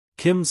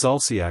Kim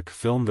Zolciak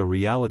filmed a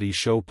reality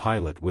show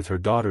pilot with her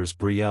daughters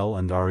Brielle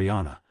and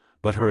Ariana,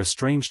 but her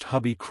estranged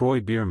hubby Kroy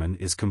Biermann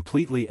is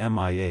completely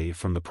MIA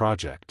from the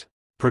project.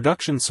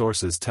 Production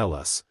sources tell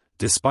us,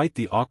 despite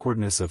the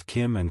awkwardness of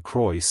Kim and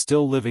Kroy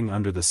still living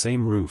under the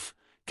same roof,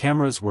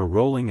 cameras were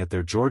rolling at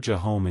their Georgia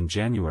home in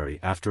January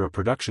after a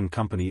production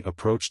company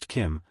approached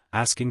Kim,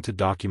 asking to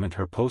document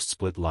her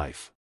post-split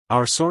life.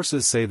 Our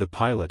sources say the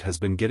pilot has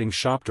been getting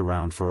shopped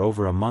around for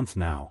over a month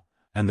now,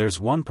 and there's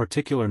one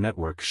particular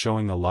network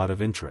showing a lot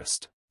of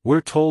interest.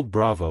 We're told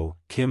Bravo,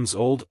 Kim's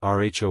old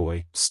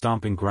RHOA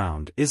stomping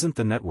ground, isn't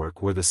the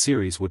network where the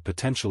series would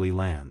potentially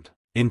land.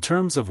 In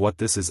terms of what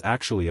this is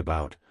actually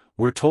about,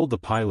 we're told the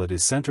pilot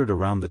is centered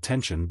around the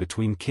tension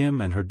between Kim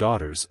and her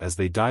daughters as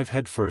they dive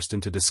headfirst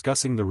into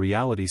discussing the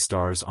reality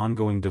star's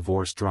ongoing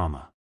divorce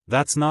drama.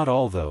 That's not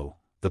all though.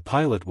 The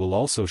pilot will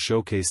also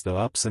showcase the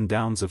ups and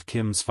downs of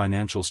Kim's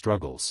financial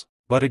struggles.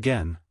 But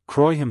again,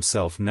 Kroy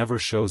himself never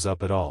shows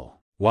up at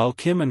all. While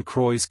Kim and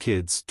Kroy's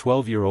kids,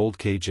 12-year-old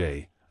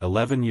KJ,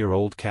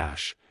 11-year-old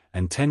Cash,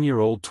 and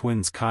 10-year-old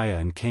twins Kaya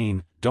and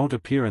Kane, don't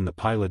appear in the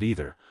pilot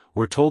either,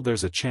 we're told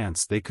there's a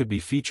chance they could be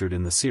featured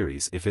in the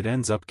series if it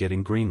ends up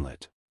getting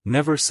greenlit.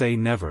 Never say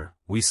never,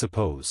 we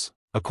suppose.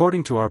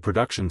 According to our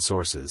production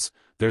sources,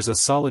 there's a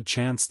solid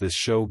chance this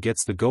show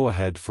gets the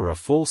go-ahead for a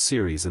full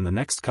series in the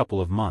next couple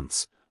of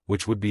months,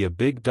 which would be a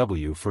big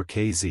W for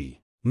KZ.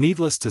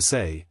 Needless to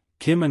say,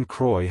 Kim and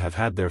Kroy have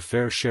had their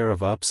fair share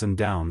of ups and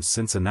downs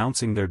since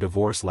announcing their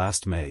divorce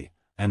last May,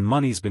 and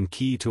money's been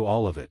key to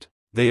all of it.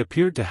 They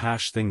appeared to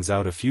hash things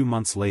out a few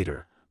months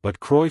later, but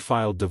Kroy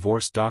filed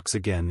divorce docs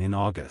again in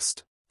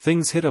August.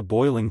 Things hit a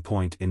boiling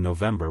point in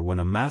November when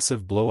a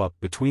massive blow-up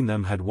between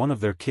them had one of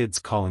their kids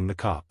calling the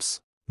cops.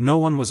 No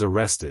one was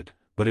arrested,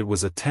 but it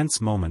was a tense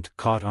moment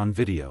caught on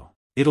video.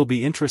 It'll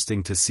be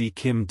interesting to see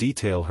Kim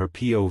detail her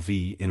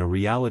POV in a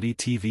reality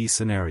TV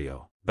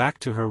scenario. Back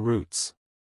to her roots.